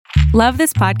Love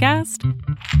this podcast?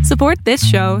 Support this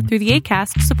show through the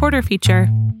Acast supporter feature.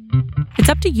 It's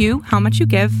up to you how much you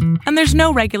give, and there's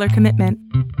no regular commitment.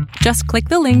 Just click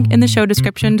the link in the show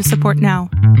description to support now.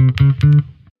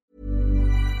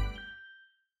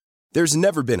 There's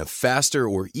never been a faster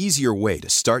or easier way to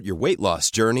start your weight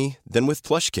loss journey than with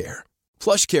PlushCare.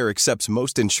 PlushCare accepts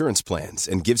most insurance plans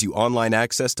and gives you online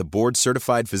access to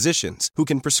board-certified physicians who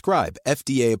can prescribe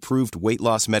FDA-approved weight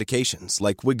loss medications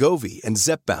like Wegovy and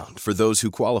Zepbound for those who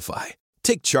qualify.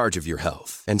 Take charge of your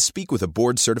health and speak with a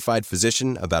board-certified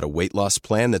physician about a weight loss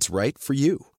plan that's right for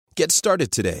you. Get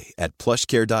started today at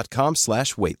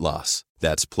plushcare.com/weight-loss.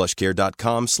 That's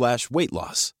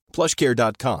plushcare.com/weight-loss.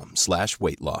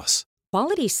 plushcare.com/weight-loss.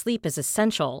 Quality sleep is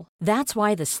essential. That's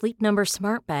why the Sleep Number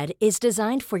Smart Bed is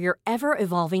designed for your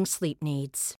ever-evolving sleep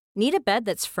needs. Need a bed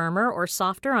that's firmer or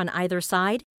softer on either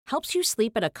side? Helps you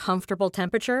sleep at a comfortable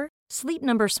temperature? Sleep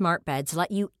Number Smart Beds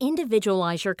let you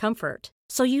individualize your comfort,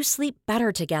 so you sleep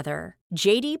better together.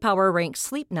 J.D. Power ranks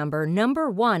Sleep Number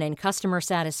 #1 in customer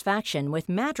satisfaction with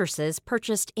mattresses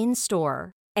purchased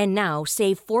in-store. And now,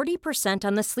 save 40%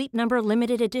 on the Sleep Number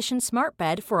Limited Edition Smart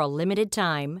Bed for a limited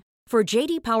time. For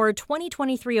J.D. Power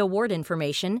 2023 award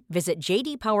information, visit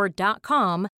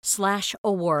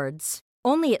jdpower.com/awards.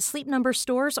 Only at Sleep Number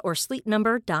stores or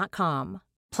sleepnumber.com.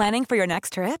 Planning for your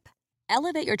next trip?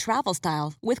 Elevate your travel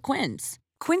style with Quince.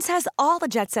 Quince has all the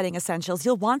jet-setting essentials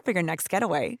you'll want for your next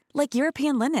getaway, like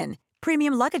European linen,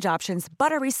 premium luggage options,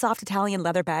 buttery soft Italian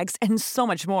leather bags, and so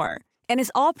much more. And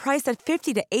is all priced at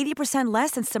 50 to 80%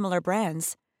 less than similar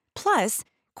brands. Plus,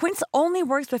 Quince only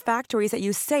works with factories that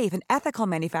use safe and ethical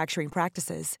manufacturing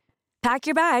practices. Pack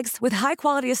your bags with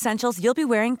high-quality essentials you'll be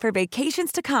wearing for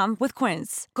vacations to come with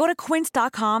Quince. Go to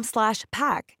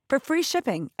quince.com/pack for free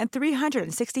shipping and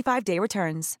 365-day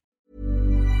returns.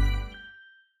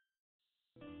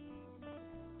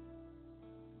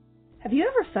 Have you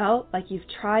ever felt like you've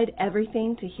tried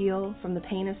everything to heal from the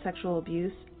pain of sexual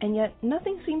abuse, and yet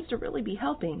nothing seems to really be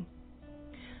helping?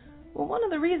 Well, one of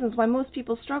the reasons why most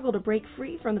people struggle to break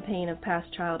free from the pain of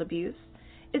past child abuse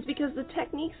is because the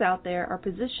techniques out there are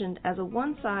positioned as a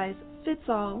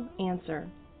one-size-fits-all answer.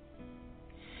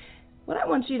 What I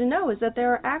want you to know is that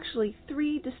there are actually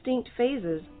 3 distinct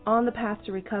phases on the path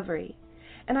to recovery,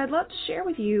 and I'd love to share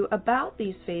with you about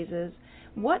these phases,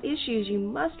 what issues you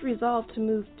must resolve to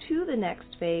move to the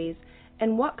next phase,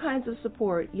 and what kinds of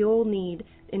support you'll need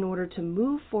in order to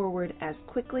move forward as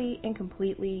quickly and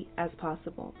completely as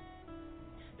possible.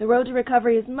 The road to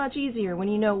recovery is much easier when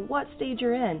you know what stage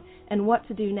you're in and what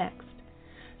to do next.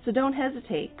 So don't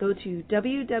hesitate. Go to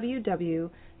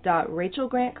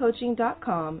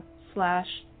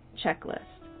www.rachelgrantcoaching.com/checklist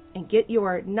and get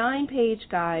your 9-page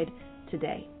guide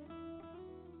today.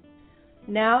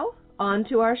 Now, on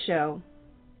to our show.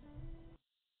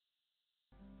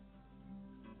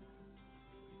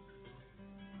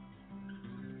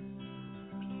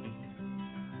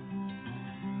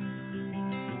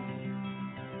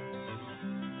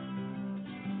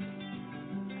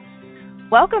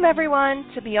 Welcome, everyone,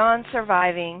 to Beyond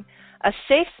Surviving, a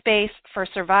safe space for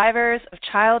survivors of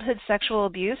childhood sexual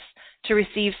abuse to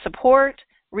receive support,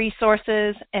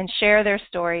 resources, and share their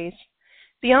stories.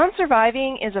 Beyond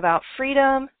Surviving is about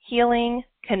freedom, healing,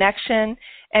 connection,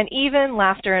 and even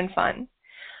laughter and fun.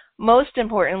 Most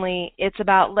importantly, it's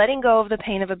about letting go of the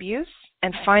pain of abuse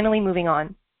and finally moving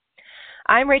on.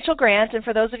 I'm Rachel Grant, and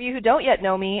for those of you who don't yet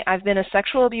know me, I've been a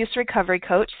sexual abuse recovery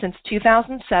coach since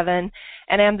 2007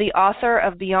 and am the author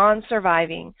of Beyond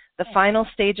Surviving, the final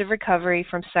stage of recovery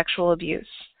from sexual abuse.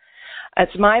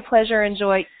 It's my pleasure and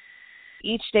joy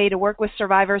each day to work with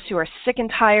survivors who are sick and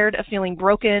tired of feeling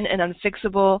broken and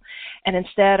unfixable and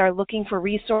instead are looking for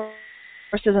resources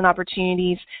and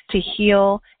opportunities to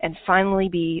heal and finally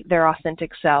be their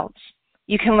authentic selves.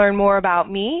 You can learn more about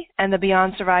me and the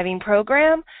Beyond Surviving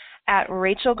program at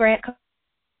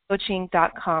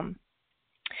rachelgrantcoaching.com.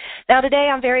 Now today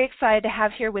I'm very excited to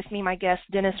have here with me my guest,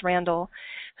 Dennis Randall,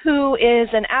 who is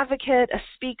an advocate, a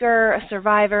speaker, a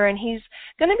survivor, and he's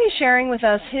going to be sharing with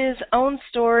us his own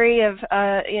story of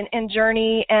and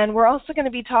journey, and we're also going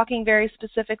to be talking very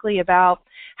specifically about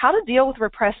how to deal with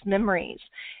repressed memories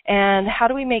and how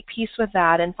do we make peace with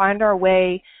that and find our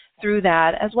way through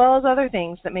that, as well as other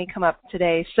things that may come up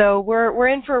today. So we're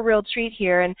in for a real treat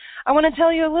here, and I want to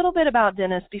tell you a little bit about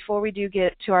Dennis before we do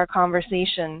get to our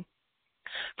conversation.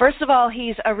 First of all,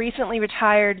 he's a recently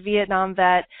retired Vietnam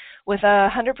vet with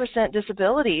 100%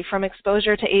 disability from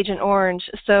exposure to Agent Orange,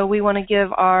 so we want to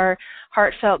give our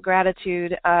heartfelt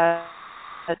gratitude to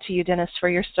you, Dennis, for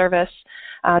your service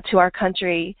to our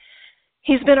country.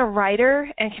 He's been a writer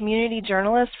and community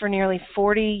journalist for nearly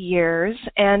 40 years,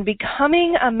 and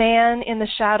Becoming a Man in the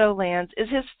Shadowlands is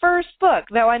his first book,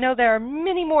 though I know there are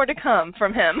many more to come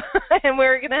from him, and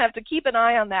we're going to have to keep an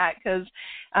eye on that because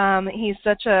he's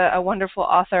such a wonderful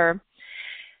author.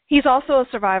 He's also a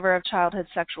survivor of childhood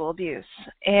sexual abuse,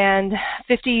 and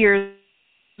 50 years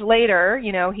later,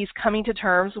 he's coming to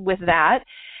terms with that,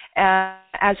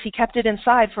 as he kept it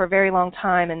inside for a very long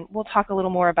time, and we'll talk a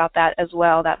little more about that as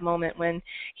well, that moment when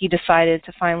he decided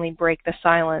to finally break the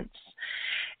silence,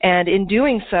 and in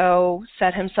doing so,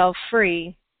 set himself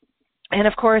free. And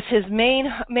of course, his main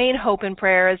hope and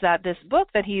prayer is that this book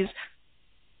that he's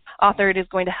authored is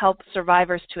going to help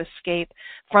survivors to escape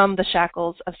from the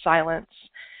shackles of silence.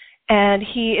 And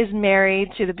he is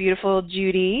married to the beautiful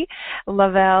Judy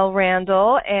Lavelle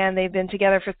Randall, and they've been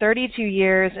together for 32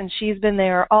 years, and she's been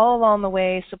there all along the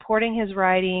way supporting his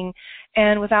writing,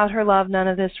 and without her love, none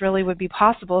of this really would be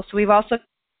possible. So we've also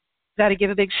got to give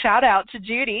a big shout out to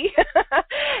Judy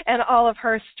and all of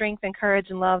her strength and courage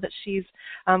and love that she's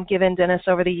given Dennis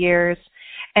over the years.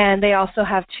 And they also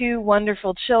have 2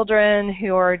 wonderful children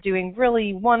who are doing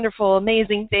really wonderful,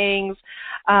 amazing things.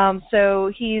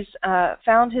 So he's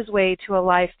found his way to a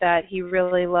life that he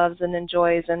really loves and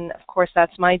enjoys. And, of course,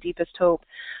 that's my deepest hope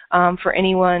for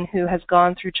anyone who has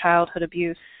gone through childhood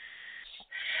abuse.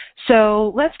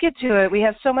 So let's get to it. We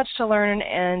have so much to learn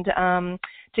and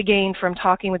to gain from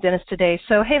talking with Dennis today.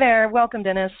 So, hey there. Welcome,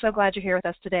 Dennis. So glad you're here with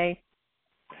us today.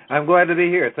 I'm glad to be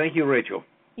here. Thank you, Rachel.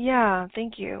 Yeah,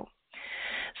 thank you.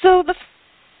 So the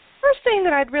first thing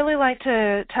that I'd really like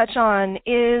to touch on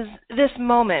is this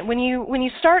moment. When you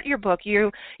start your book,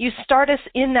 you start us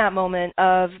in that moment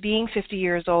of being 50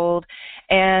 years old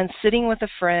and sitting with a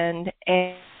friend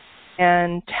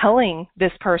and telling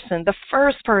this person, the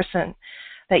first person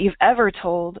that you've ever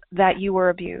told, that you were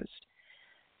abused.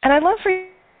 And I'd love for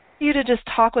you to just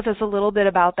talk with us a little bit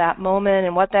about that moment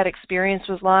and what that experience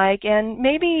was like, and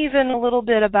maybe even a little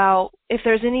bit about if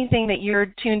there's anything that you're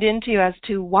tuned into as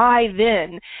to why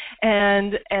then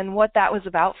and what that was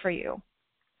about for you.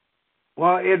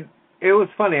 Well, it was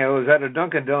funny. I was at a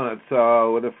Dunkin' Donuts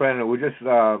with a friend, and we were just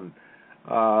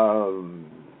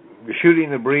shooting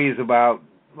the breeze about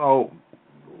the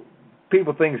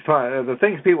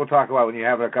things people talk about when you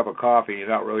have a cup of coffee. You're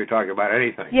not really talking about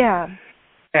anything. Yeah.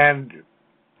 And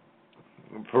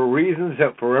for reasons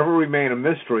that forever remain a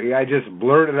mystery, I just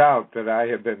blurted out that I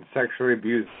had been sexually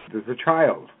abused as a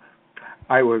child.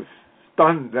 I was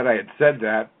stunned that I had said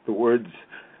that. The words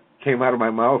came out of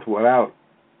my mouth without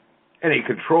any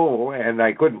control, and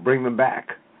I couldn't bring them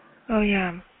back. Oh,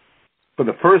 yeah. For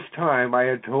the first time, I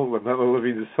had told another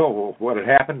living soul what had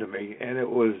happened to me, and it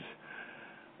was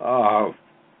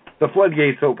the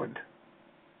floodgates opened.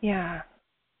 Yeah.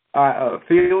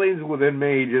 Feelings within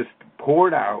me just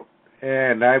poured out,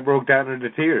 and I broke down into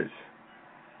tears.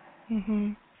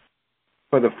 Mm-hmm.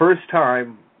 For the first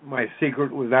time, my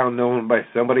secret was now known by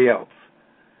somebody else.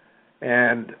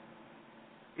 And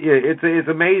it's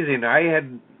amazing. I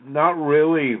had not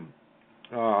really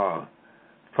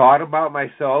thought about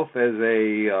myself as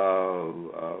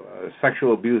a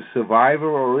sexual abuse survivor,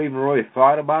 or even really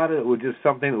thought about it. It was just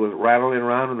something that was rattling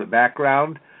around in the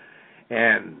background.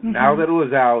 And now that it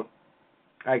was out,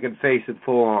 I could face it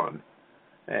full on.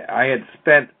 I had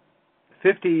spent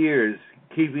 50 years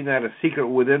keeping that a secret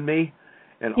within me,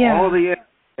 and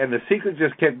the secret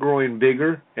just kept growing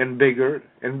bigger and bigger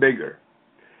and bigger.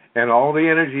 And all the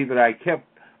energy that I kept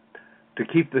to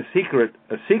keep the secret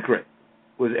a secret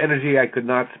was energy I could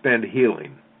not spend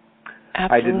healing.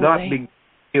 Absolutely. I did not begin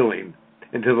healing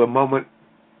until the moment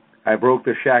I broke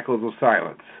the shackles of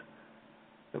silence.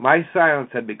 My silence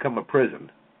had become a prison.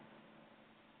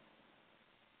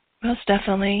 Most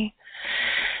definitely.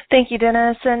 Thank you,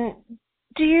 Dennis. And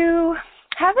do you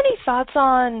have any thoughts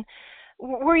on,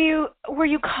 were you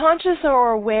conscious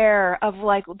or aware of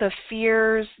like the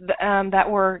fears that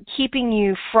were keeping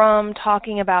you from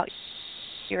talking about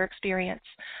your experience?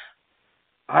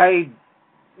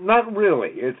 Not really.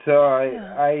 It's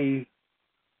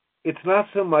not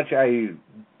so much I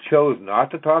chose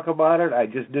not to talk about it. I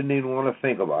just didn't even want to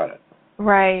think about it.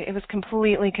 Right. It was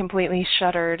completely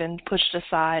shuttered and pushed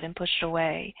aside and pushed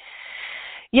away.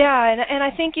 Yeah, and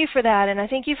I thank you for that, and I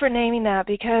thank you for naming that,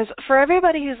 because for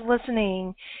everybody who's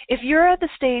listening, if you're at the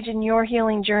stage in your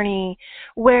healing journey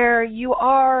where you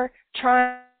are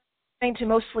trying to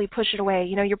mostly push it away,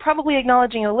 you're probably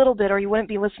acknowledging a little bit, or you wouldn't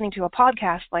be listening to a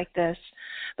podcast like this.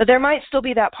 But there might still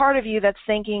be that part of you that's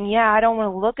thinking, yeah, I don't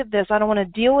want to look at this. I don't want to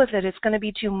deal with it. It's going to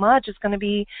be too much. It's going to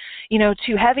be,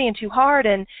 too heavy and too hard.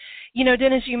 And,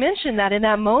 Dennis, you mentioned that in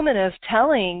that moment of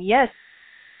telling, yes,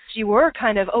 you were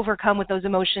kind of overcome with those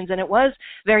emotions, and it was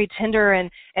very tender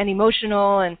and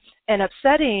emotional and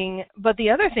upsetting. But the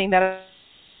other thing that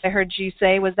I heard you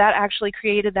say was that actually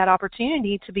created that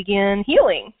opportunity to begin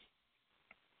healing.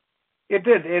 It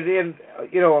did.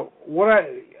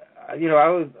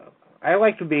 I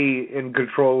like to be in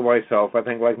control of myself, I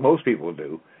think, like most people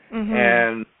do. Mm-hmm.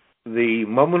 And the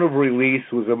moment of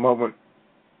release was a moment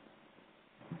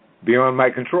beyond my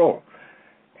control.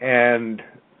 And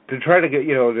to try to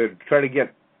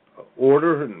get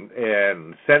order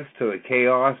and sense to the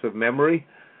chaos of memory,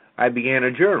 I began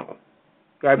a journal.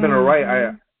 I've been a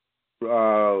writer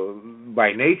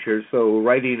by nature, so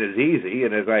writing is easy,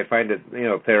 and as I find it,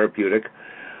 therapeutic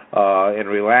and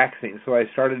relaxing. So I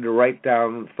started to write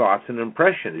down thoughts and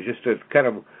impressions just to kind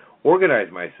of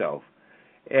organize myself.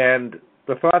 And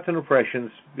the thoughts and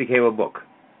impressions became a book,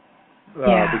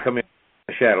 becoming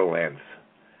Shadowlands.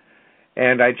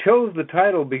 And I chose the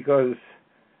title because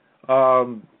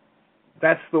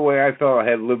that's the way I thought I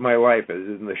had lived my life,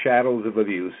 is in the shadows of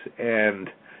abuse. And,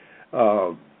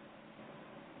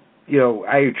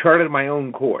 I charted my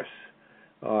own course.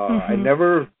 I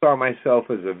never saw myself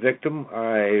as a victim.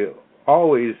 I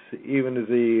always, even as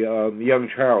a young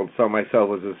child, saw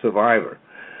myself as a survivor.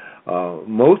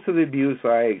 Most of the abuse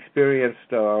I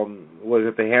experienced was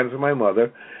at the hands of my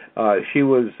mother. She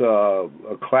was a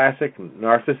classic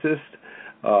narcissist.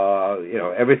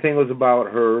 Everything was about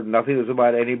her. Nothing was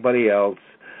about anybody else.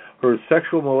 Her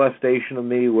sexual molestation of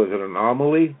me was an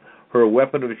anomaly. Her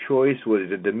weapon of choice was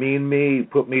to demean me,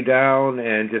 put me down,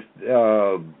 and just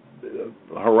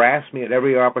harass me at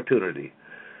every opportunity.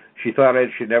 She thought I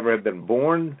should never have been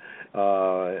born,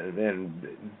 and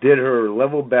did her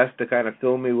level best to kind of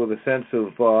fill me with a sense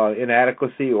of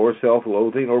inadequacy or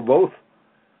self-loathing or both.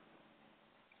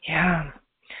 Yeah.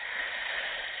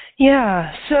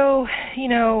 Yeah. So,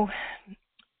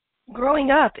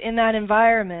 growing up in that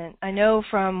environment, I know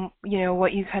from,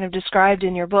 what you kind of described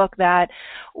in your book that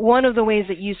one of the ways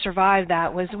that you survived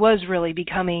that was really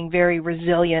becoming very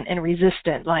resilient and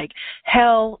resistant, like,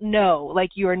 hell no,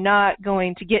 like you are not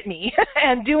going to get me,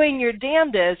 and doing your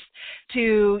damnedest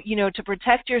to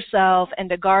protect yourself and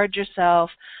to guard yourself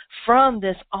from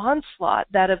this onslaught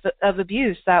of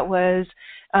abuse that was,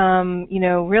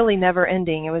 really never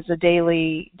ending. It was a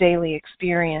daily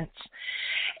experience.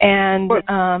 And like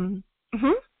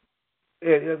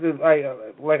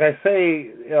I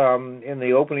say in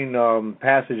the opening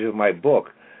passage of my book,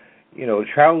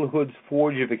 childhood's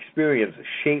forge of experience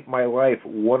shaped my life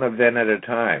one event at a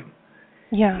time.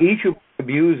 Yeah. Each of the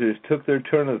abusers took their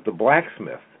turn as the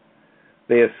blacksmith.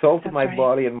 They assaulted my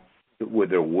body and mind with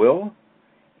their will.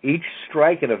 Each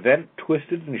strike and event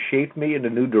twisted and shaped me into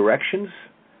new directions.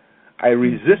 I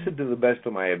resisted to the best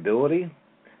of my ability.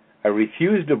 I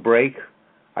refused to break.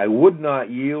 I would not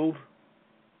yield.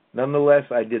 Nonetheless,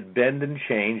 I did bend and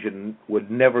change and would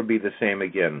never be the same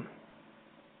again.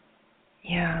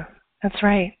 Yeah, that's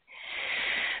right.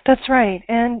 That's right.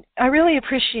 And I really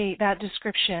appreciate that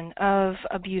description of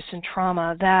abuse and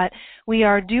trauma, that we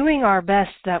are doing our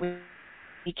best that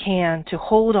we can to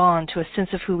hold on to a sense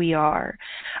of who we are,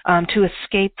 to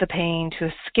escape the pain, to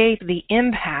escape the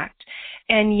impact,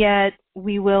 and yet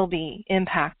we will be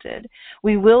impacted.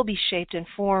 We will be shaped and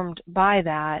formed by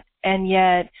that, and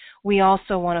yet we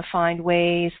also want to find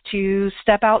ways to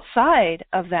step outside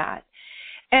of that.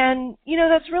 And,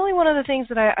 that's really one of the things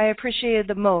that I appreciated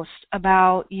the most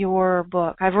about your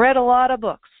book. I've read a lot of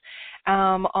books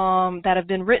that have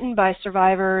been written by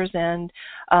survivors and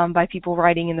by people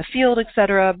writing in the field,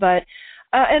 etc., but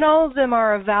and all of them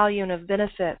are of value and of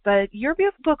benefit. But your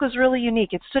book was really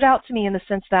unique. It stood out to me in the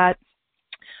sense that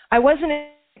I wasn't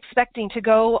expecting to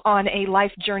go on a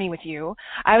life journey with you.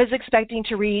 I was expecting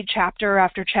to read chapter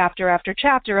after chapter after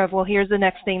chapter of, well, here's the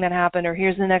next thing that happened, or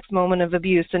here's the next moment of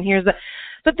abuse, and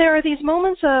but there are these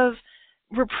moments of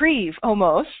reprieve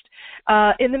almost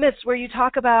in the midst where you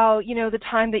talk about, the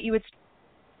time that you would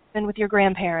spend with your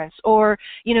grandparents, or,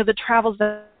 the travels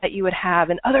that you would have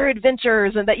and other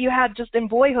adventures and that you had just in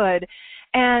boyhood.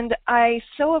 And I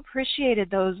so appreciated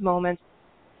those moments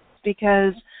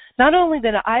because not only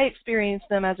did I experience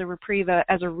them as a reprieve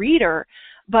as a reader,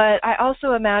 but I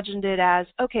also imagined it as,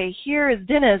 okay, here is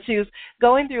Dennis who's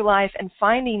going through life and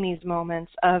finding these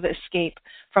moments of escape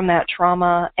from that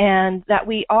trauma, and that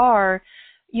we are,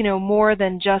 more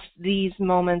than just these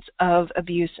moments of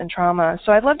abuse and trauma.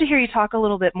 So I'd love to hear you talk a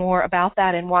little bit more about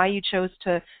that and why you chose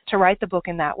to write the book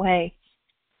in that way.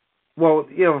 Well,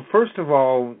 first of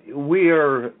all, we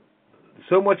are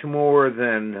so much more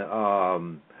than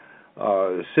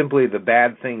simply the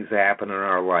bad things that happen in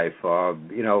our life.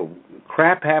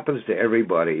 Crap happens to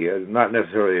everybody, not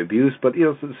necessarily abuse, but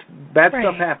bad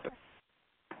stuff happens.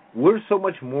 We're so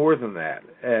much more than that,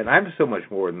 and I'm so much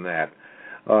more than that.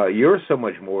 You're so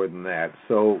much more than that.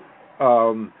 So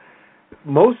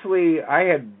mostly I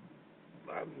had,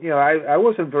 I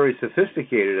wasn't very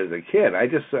sophisticated as a kid. I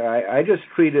just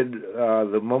treated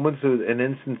the moments and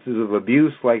instances of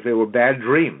abuse like they were bad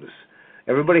dreams.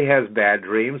 Everybody has bad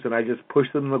dreams, and I just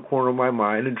pushed them in the corner of my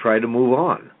mind and tried to move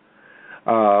on.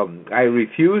 I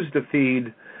refused to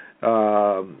feed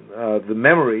the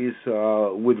memories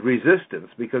with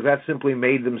resistance, because that simply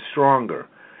made them stronger.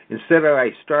 Instead,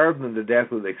 I starved them to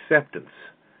death with acceptance.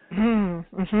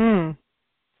 Mm-hmm.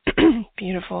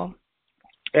 Beautiful.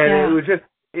 And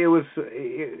it was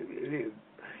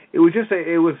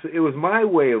my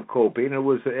way of coping. It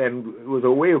was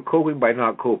a way of coping by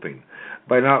not coping,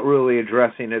 by not really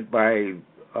addressing it, by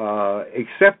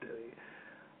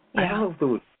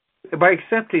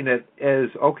accepting it as,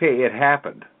 okay, it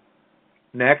happened.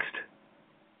 Next.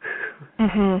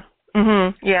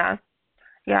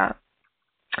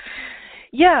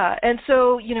 Yeah, and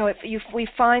so, if we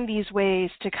find these ways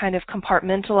to kind of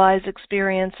compartmentalize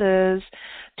experiences,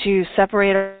 to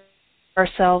separate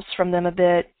ourselves from them a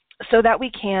bit, so that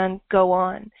we can go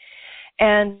on.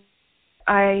 And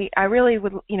I really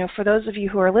would, for those of you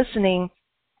who are listening,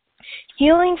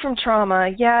 healing from trauma,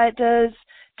 it does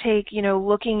take,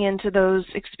 looking into those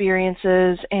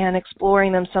experiences and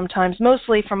exploring them sometimes,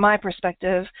 mostly from my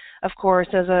perspective, of course,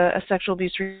 as a sexual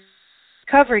abuse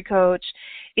recovery coach,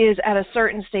 is at a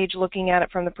certain stage looking at it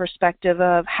from the perspective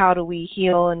of how do we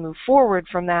heal and move forward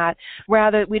from that.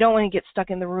 Rather, we don't want to get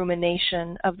stuck in the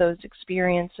rumination of those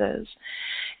experiences.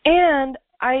 And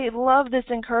I love this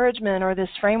encouragement or this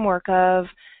framework of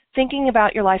thinking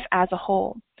about your life as a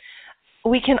whole.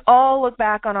 We can all look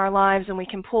back on our lives and we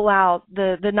can pull out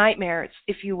the nightmares,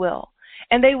 if you will.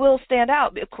 And they will stand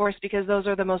out, of course, because those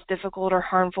are the most difficult or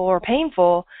harmful or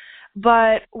painful.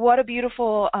 But what a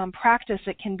beautiful practice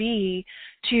it can be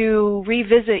to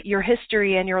revisit your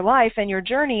history and your life and your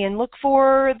journey and look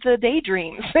for the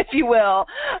daydreams, if you will,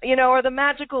 or the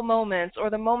magical moments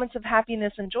or the moments of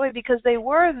happiness and joy, because they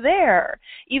were there,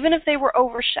 even if they were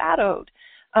overshadowed.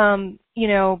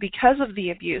 Because of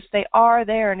the abuse, they are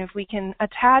there. And if we can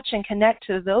attach and connect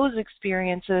to those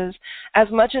experiences as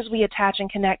much as we attach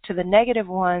and connect to the negative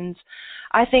ones,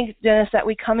 I think, Dennis, that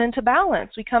we come into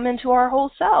balance. We come into our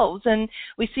whole selves, and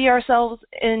we see ourselves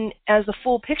as the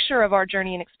full picture of our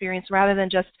journey and experience, rather than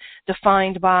just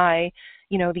defined by,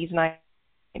 these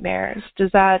nightmares.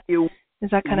 Is that kind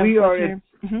of what you're...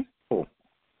 Mm-hmm.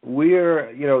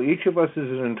 We're, each of us is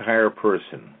an entire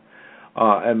person.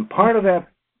 And part of that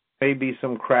may be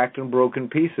some cracked and broken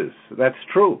pieces. That's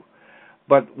true.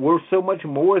 But we're so much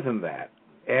more than that.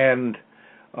 And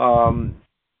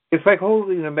it's like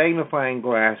holding a magnifying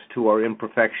glass to our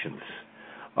imperfections.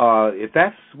 If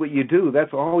that's what you do,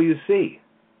 that's all you see.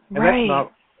 And that's not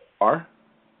what we are.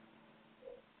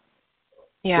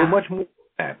 Yeah. We're much more than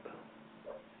that.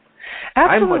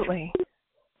 Absolutely.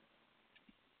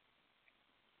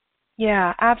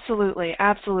 Yeah, absolutely,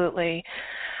 absolutely.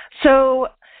 So,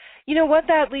 what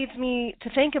that leads me to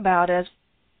think about is,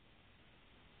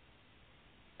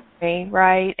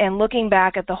 right, and looking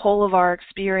back at the whole of our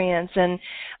experience and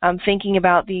thinking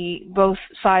about both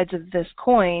sides of this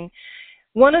coin,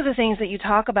 one of the things that you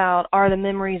talk about are the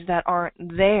memories that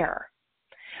aren't there,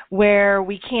 where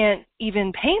we can't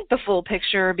even paint the full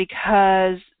picture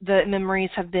because the memories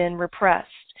have been repressed.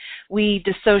 We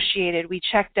dissociated, we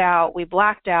checked out, we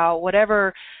blacked out,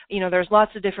 whatever, there's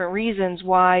lots of different reasons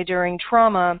why during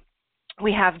trauma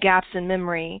we have gaps in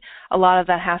memory. A lot of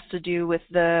that has to do with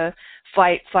the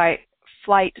flight, fright,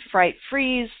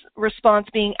 freeze response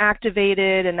being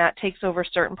activated, and that takes over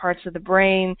certain parts of the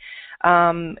brain,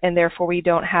 and therefore we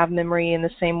don't have memory in the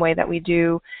same way that we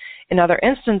do in other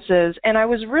instances. And I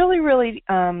was really, really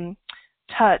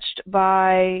touched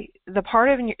by the part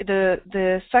of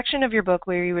the section of your book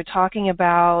where you were talking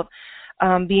about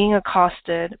being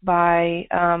accosted by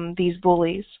these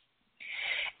bullies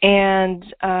and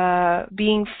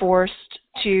being forced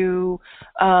to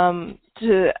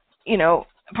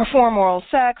perform oral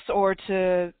sex or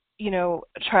to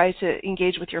try to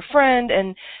engage with your friend,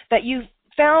 and that you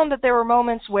found that there were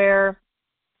moments where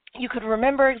you could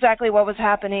remember exactly what was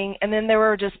happening, and then there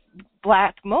were just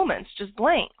black moments, just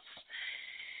blanks.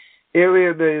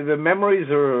 The memories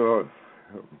are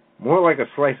more like a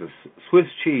slice of Swiss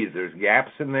cheese. There's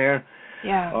gaps in there.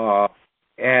 Yeah.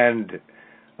 And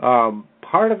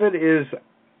part of it is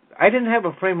I didn't have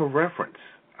a frame of reference.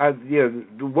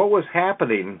 What was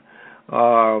happening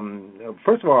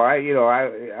First of all, I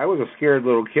was a scared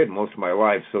little kid most of my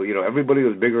life, so everybody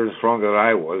was bigger and stronger than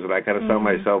I was, and I kind of saw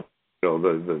myself,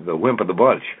 the wimp of the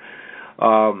bunch.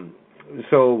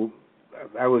 So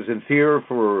I was in fear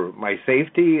for my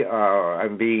safety.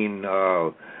 I'm being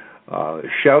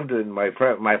shoved, and my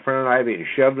friend and I being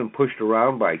shoved and pushed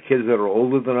around by kids that are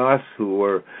older than us who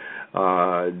were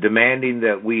demanding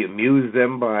that we amuse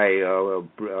them by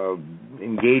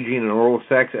engaging in oral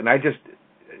sex, and I just,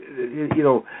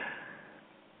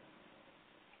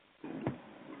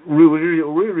 we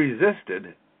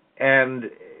resisted, and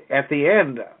at the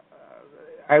end,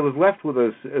 I was left with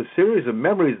a series of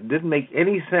memories that didn't make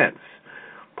any sense.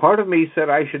 Part of me said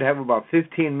I should have about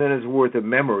 15 minutes worth of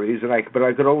memories, but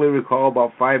I could only recall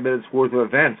about 5 minutes worth of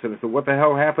events, and I said, what the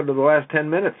hell happened to the last 10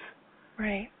 minutes?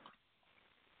 Right.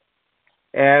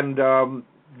 And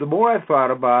the more I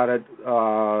thought about it,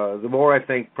 the more I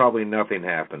think probably nothing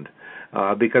happened,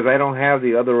 because I don't have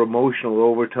the other emotional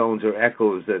overtones or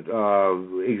echoes that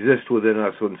exist within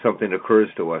us when something occurs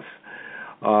to us.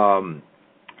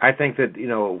 I think that,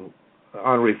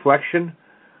 on reflection,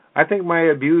 I think my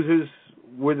abusers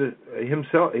were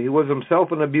he was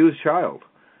himself an abused child.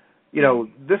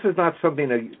 This is not something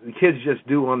that kids just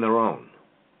do on their own.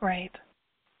 Right.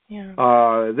 Yeah.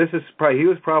 He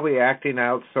was probably acting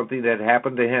out something that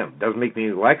happened to him. Doesn't make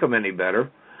me like him any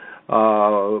better,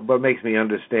 but makes me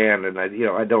understand. And I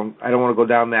don't want to go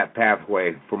down that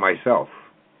pathway for myself.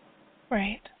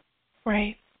 Right.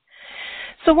 Right.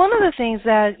 So one of the things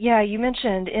that, you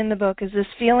mentioned in the book is this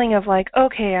feeling of like,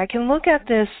 okay, I can look at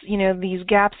this, these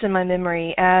gaps in my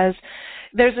memory as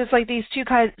there's this like these two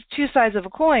sides of a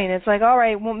coin. It's like, all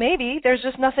right, well, maybe there's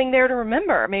just nothing there to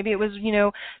remember. Maybe it was,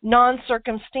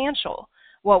 non-circumstantial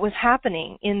what was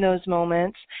happening in those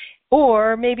moments.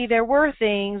 Or maybe there were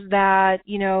things that,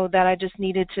 that I just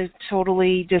needed to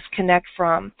totally disconnect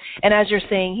from. And as you're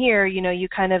saying here, you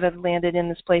kind of have landed in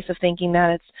this place of thinking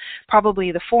that it's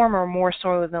probably the former more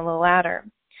so than the latter.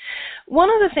 One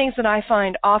of the things that I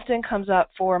find often comes up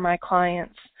for my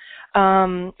clients,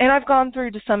 and I've gone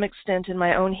through to some extent in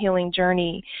my own healing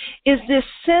journey, is this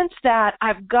sense that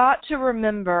I've got to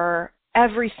remember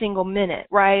every single minute,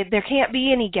 right? There can't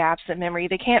be any gaps in memory.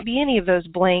 There can't be any of those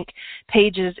blank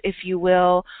pages, if you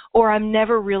will, or I'm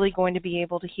never really going to be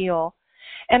able to heal.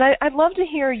 And I'd love to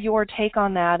hear your take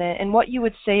on that and what you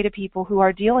would say to people who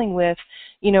are dealing with,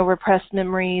 repressed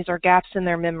memories or gaps in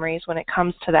their memories when it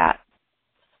comes to that.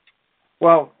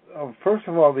 Well, first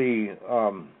of all, the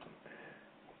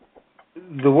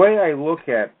way I look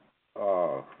at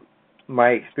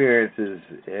my experiences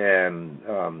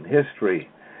and history,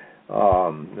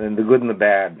 and the good and the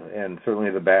bad, and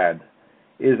certainly the bad,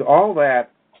 is all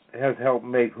that has helped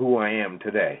make who I am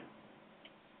today.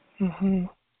 Mm-hmm.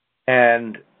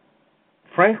 And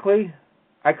frankly,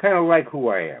 I kind of like who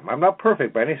I am. I'm not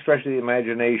perfect by any stretch of the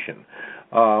imagination,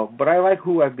 but I like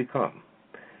who I've become.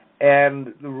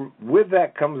 And with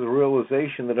that comes the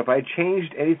realization that if I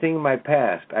changed anything in my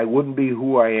past, I wouldn't be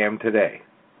who I am today.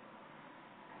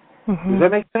 Mm-hmm. Does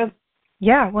that make sense?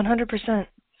 Yeah, 100%.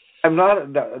 I'm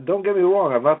not, don't get me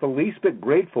wrong, I'm not the least bit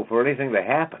grateful for anything that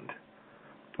happened.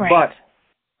 Right. But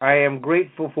I am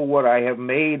grateful for what I have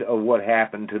made of what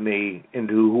happened to me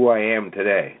into who I am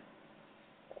today.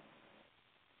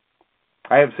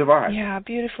 I have survived. Yeah,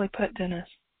 beautifully put, Dennis.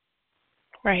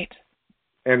 Right.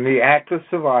 And the act of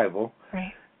survival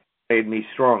made me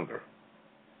stronger.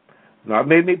 Not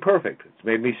made me perfect, it's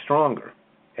made me stronger.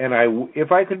 And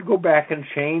if I could go back and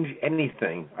change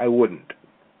anything, I wouldn't.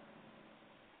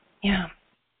 Yeah.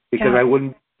 Because I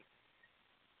wouldn't.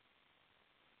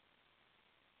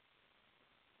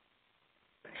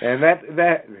 And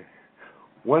that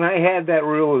when I had that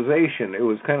realization, it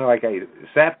was kind of like I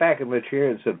sat back in the chair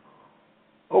and said,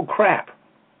 "Oh crap."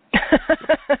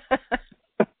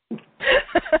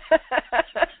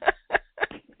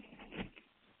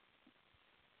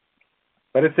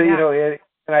 But it's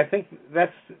and I think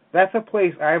that's a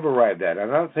place I've arrived at. I'm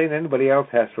not saying anybody else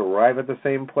has to arrive at the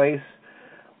same place,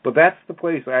 but that's the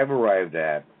place I've arrived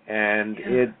at, and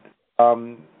it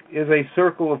is a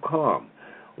circle of calm.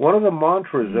 One of the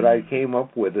mantras that I came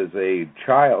up with as a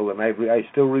child, and I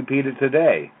still repeat it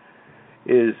today,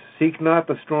 is "Seek not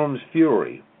the storm's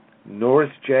fury, nor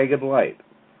its jagged light.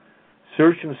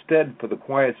 Search instead for the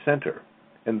quiet center,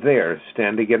 and there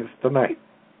stand against the night."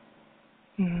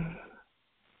 Mm.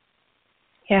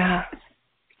 Yeah.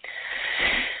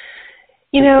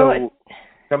 So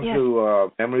come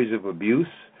to memories of abuse,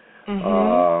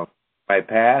 my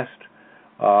past.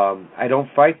 I don't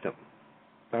fight them.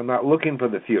 I'm not looking for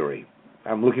the fury.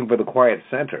 I'm looking for the quiet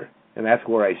center, and that's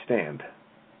where I stand.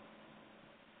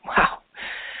 Wow.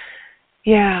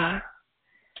 Yeah.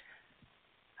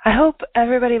 I hope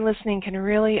everybody listening can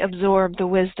really absorb the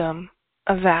wisdom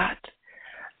of that,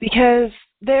 because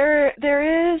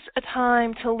there is a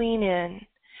time to lean in,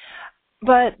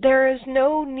 but there is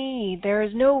no need, there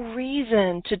is no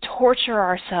reason to torture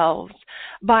ourselves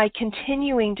by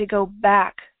continuing to go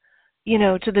back,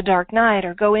 to the dark night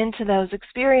or go into those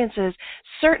experiences,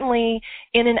 certainly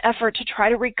in an effort to try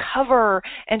to recover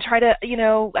and try to,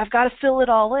 I've got to fill it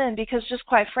all in, because just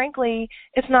quite frankly,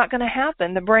 it's not going to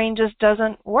happen. The brain just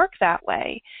doesn't work that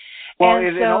way. Well,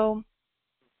 and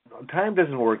time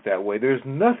doesn't work that way. There's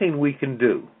nothing we can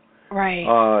do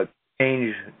right.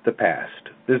 Change the past.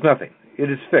 There's nothing.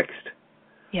 It is fixed.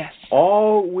 Yes.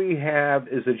 All we have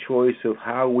is a choice of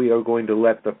how we are going to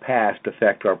let the past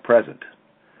affect our present.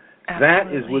 Absolutely.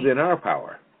 That is within our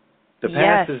power. The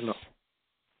past is not.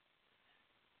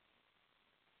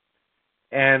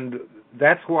 And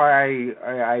that's why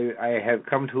I have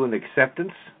come to an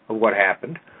acceptance of what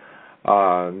happened.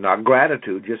 Not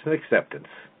gratitude, just an acceptance.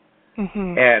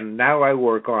 Mm-hmm. And now I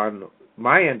work on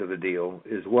my end of the deal,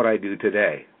 is what I do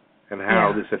today and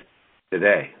how this affects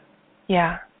today.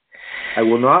 Yeah. I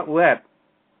will not let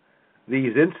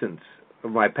these incidents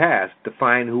of my past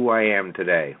define who I am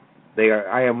today.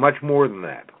 I am much more than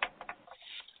that.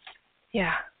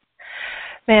 Yeah.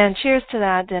 Man, cheers to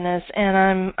that, Dennis.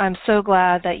 And I'm so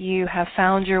glad that you have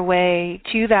found your way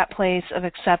to that place of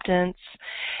acceptance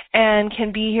and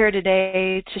can be here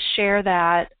today to share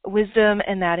that wisdom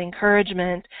and that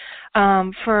encouragement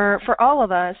for all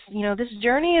of us. This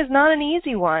journey is not an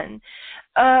easy one.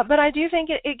 But I do think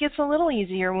it gets a little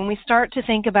easier when we start to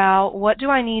think about, what do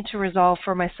I need to resolve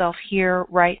for myself here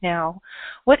right now?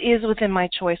 What is within my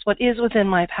choice? What is within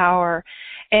my power?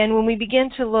 And when we begin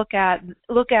to look at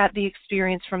the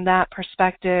experience from that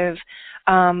perspective,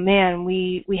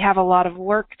 we have a lot of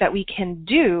work that we can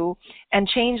do and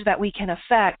change that we can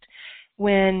affect.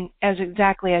 When,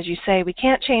 exactly as you say, we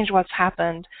can't change what's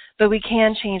happened, but we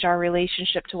can change our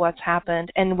relationship to what's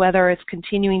happened and whether it's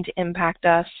continuing to impact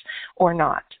us or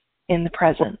not in the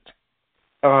present.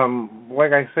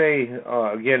 Like I say,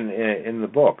 again, in the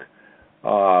book,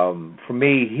 for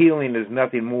me, healing is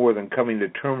nothing more than coming to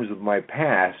terms with my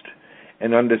past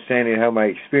and understanding how my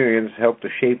experience helped to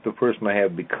shape the person I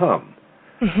have become.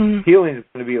 Mm-hmm. Healing is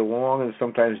going to be a long and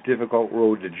sometimes difficult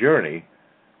road to journey,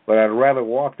 but I'd rather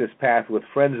walk this path with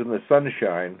friends in the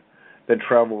sunshine than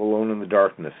travel alone in the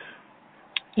darkness.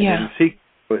 Yeah. And seek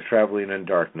was traveling in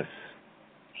darkness.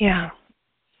 Yeah.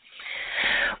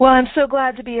 Well, I'm so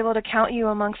glad to be able to count you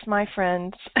amongst my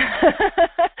friends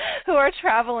who are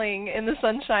traveling in the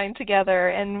sunshine together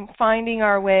and finding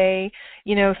our way,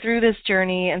 through this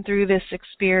journey and through this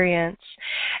experience.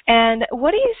 And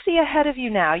what do you see ahead of you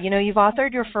now? You've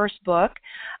authored your first book.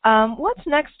 What's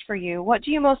next for you? What do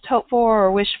you most hope for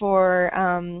or wish for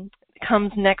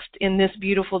comes next in this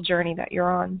beautiful journey that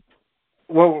you're on?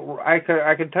 Well, I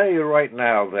can tell you right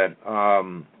now that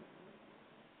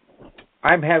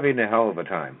I'm having a hell of a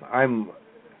time.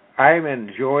 I'm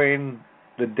enjoying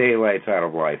the daylights out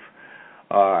of life.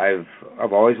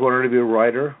 I've always wanted to be a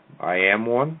writer. I am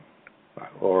one,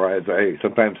 or as I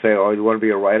sometimes say, I always want to be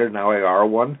a writer. Now I are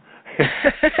one.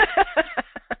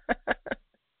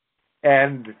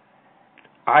 And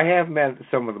I have met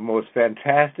some of the most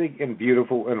fantastic and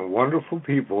beautiful and wonderful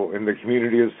people in the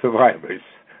community of survivors.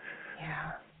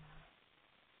 Yeah.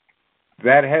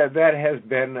 That has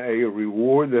been a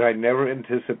reward that I never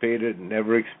anticipated,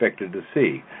 never expected to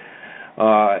see,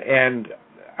 and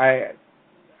I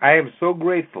am so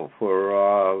grateful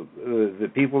for the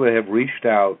people that have reached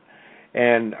out.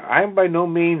 And I'm by no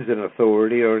means an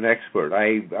authority or an expert.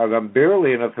 I'm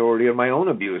barely an authority on my own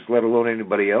abuse, let alone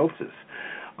anybody else's.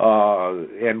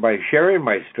 And by sharing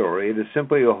my story, it is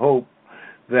simply a hope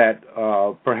that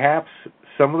perhaps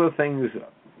some of the things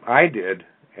I did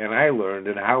and I learned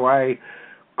and how I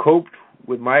coped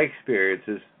with my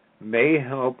experiences may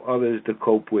help others to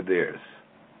cope with theirs.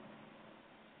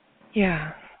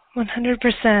 Yeah,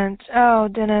 100%. Oh,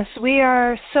 Dennis, we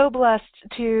are so blessed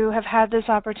to have had this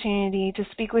opportunity to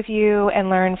speak with you and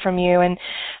learn from you. And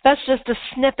that's just a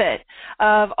snippet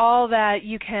of all that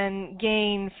you can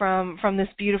gain from this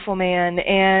beautiful man.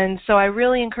 And so I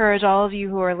really encourage all of you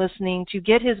who are listening to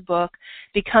get his book,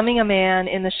 Becoming a Man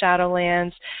in the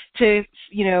Shadowlands, to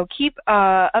keep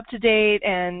up to date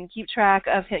and keep track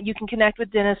of him. You can connect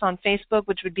with Dennis on Facebook,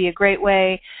 which would be a great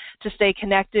way to stay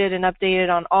connected and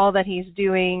updated on all that he's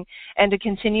doing and to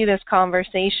continue this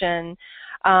conversation.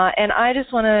 And I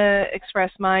just want to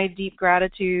express my deep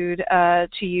gratitude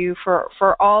to you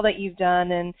for all that you've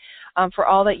done and for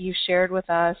all that you've shared with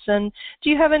us. And do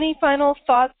you have any final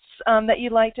thoughts that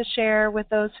you'd like to share with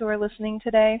those who are listening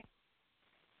today?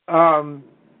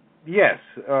 yes,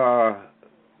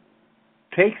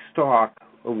 take stock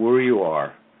of where you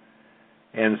are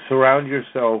and surround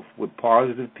yourself with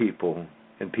positive people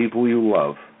and people you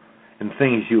love and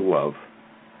things you love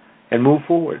and move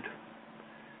forward.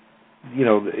 You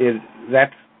know,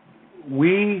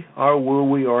 we are where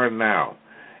we are now.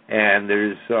 And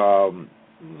there's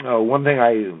one thing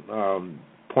I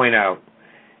point out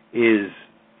is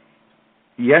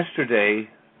yesterday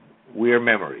we are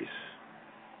memories.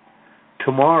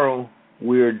 Tomorrow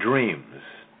we are dreams.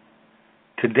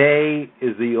 Today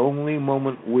is the only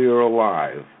moment we are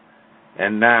alive,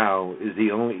 and now is the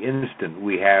only instant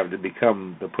we have to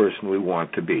become the person we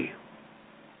want to be.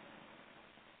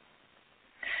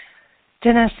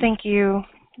 Dennis, thank you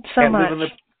so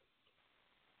much.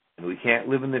 We can't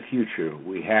live in the future.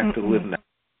 We have to live now.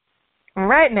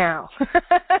 Right now.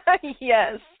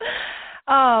 Yes.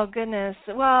 Oh, goodness.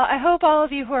 Well, I hope all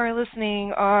of you who are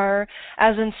listening are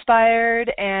as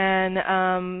inspired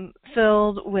and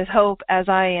filled with hope as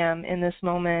I am in this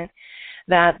moment,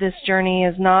 that this journey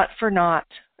is not for naught,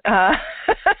 and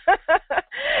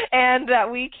that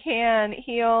we can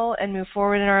heal and move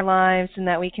forward in our lives, and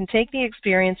that we can take the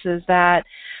experiences that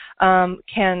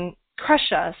can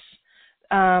crush us.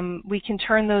 We can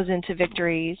turn those into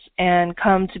victories and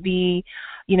come to be,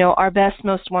 our best,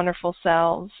 most wonderful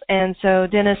selves. And so,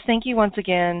 Dennis, thank you once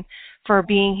again for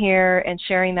being here and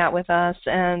sharing that with us.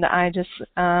 And I just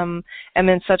am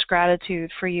in such gratitude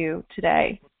for you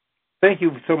today. Thank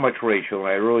you so much, Rachel.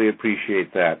 I really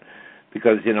appreciate that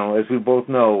because, as we both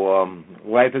know,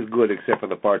 life is good except for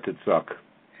the parts that suck.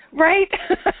 Right?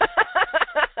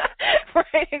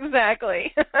 Right,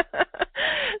 exactly.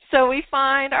 So we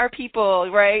find our people,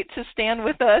 right, to stand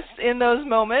with us in those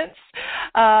moments.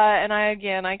 And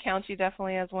I count you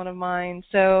definitely as one of mine.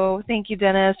 So thank you,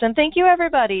 Dennis. And thank you,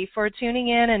 everybody, for tuning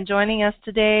in and joining us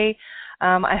today.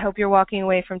 I hope you're walking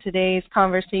away from today's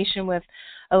conversation with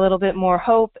a little bit more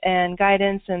hope and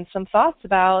guidance and some thoughts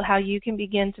about how you can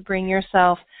begin to bring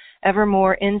yourself ever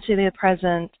more into the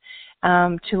present,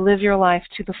 to live your life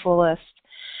to the fullest.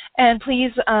 And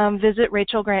please visit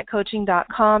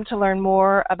RachelGrantCoaching.com to learn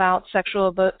more about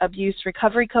sexual abuse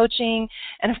recovery coaching.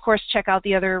 And, of course, check out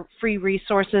the other free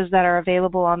resources that are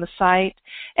available on the site.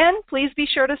 And please be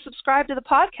sure to subscribe to the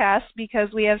podcast because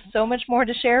we have so much more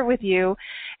to share with you.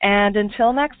 And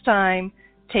until next time,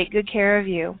 take good care of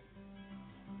you.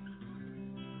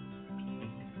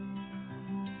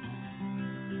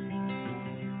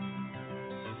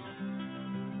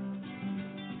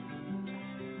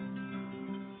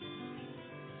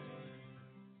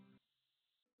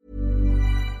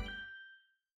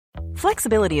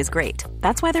 Flexibility is great.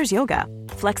 That's why there's yoga.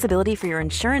 Flexibility for your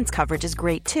insurance coverage is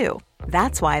great too.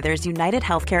 That's why there's United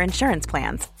Healthcare Insurance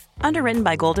Plans. Underwritten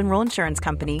by Golden Rule Insurance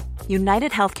Company,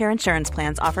 United Healthcare Insurance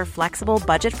Plans offer flexible,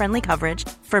 budget-friendly coverage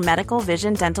for medical,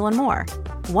 vision, dental, and more.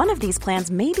 One of these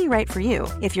plans may be right for you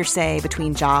if you're, say,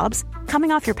 between jobs,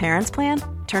 coming off your parents' plan,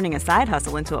 turning a side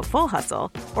hustle into a full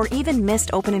hustle, or even missed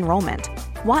open enrollment.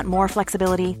 Want more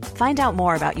flexibility? Find out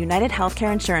more about United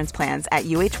Healthcare Insurance Plans at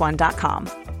uh1.com.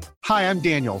 Hi, I'm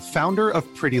Daniel, founder of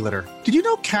Pretty Litter. Did you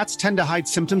know cats tend to hide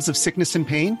symptoms of sickness and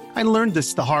pain? I learned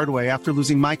this the hard way after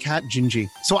losing my cat, Gingy.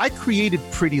 So I created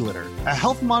Pretty Litter, a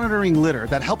health monitoring litter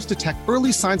that helps detect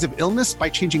early signs of illness by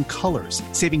changing colors,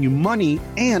 saving you money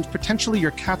and potentially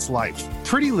your cat's life.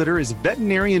 Pretty Litter is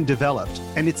veterinarian developed,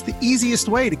 and it's the easiest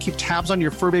way to keep tabs on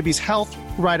your fur baby's health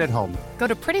right at home. Go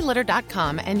to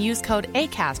prettylitter.com and use code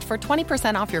ACAST for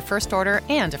 20% off your first order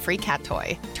and a free cat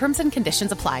toy. Terms and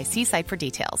conditions apply. See site for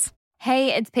details.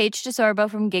 Hey, it's Paige DeSorbo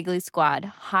from Giggly Squad.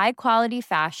 High quality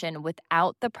fashion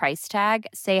without the price tag.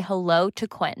 Say hello to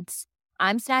Quince.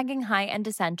 I'm snagging high-end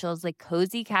essentials like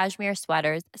cozy cashmere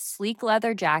sweaters, sleek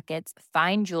leather jackets,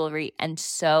 fine jewelry, and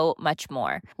so much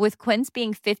more. With Quince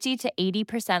being 50 to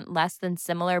 80% less than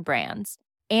similar brands.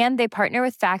 And they partner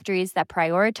with factories that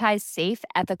prioritize safe,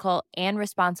 ethical, and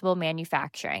responsible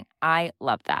manufacturing. I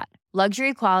love that.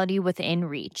 Luxury quality within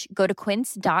reach. Go to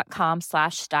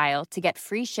quince.com/style to get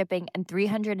free shipping and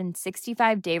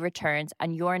 365-day returns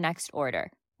on your next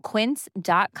order.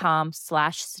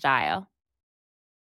 Quince.com/style.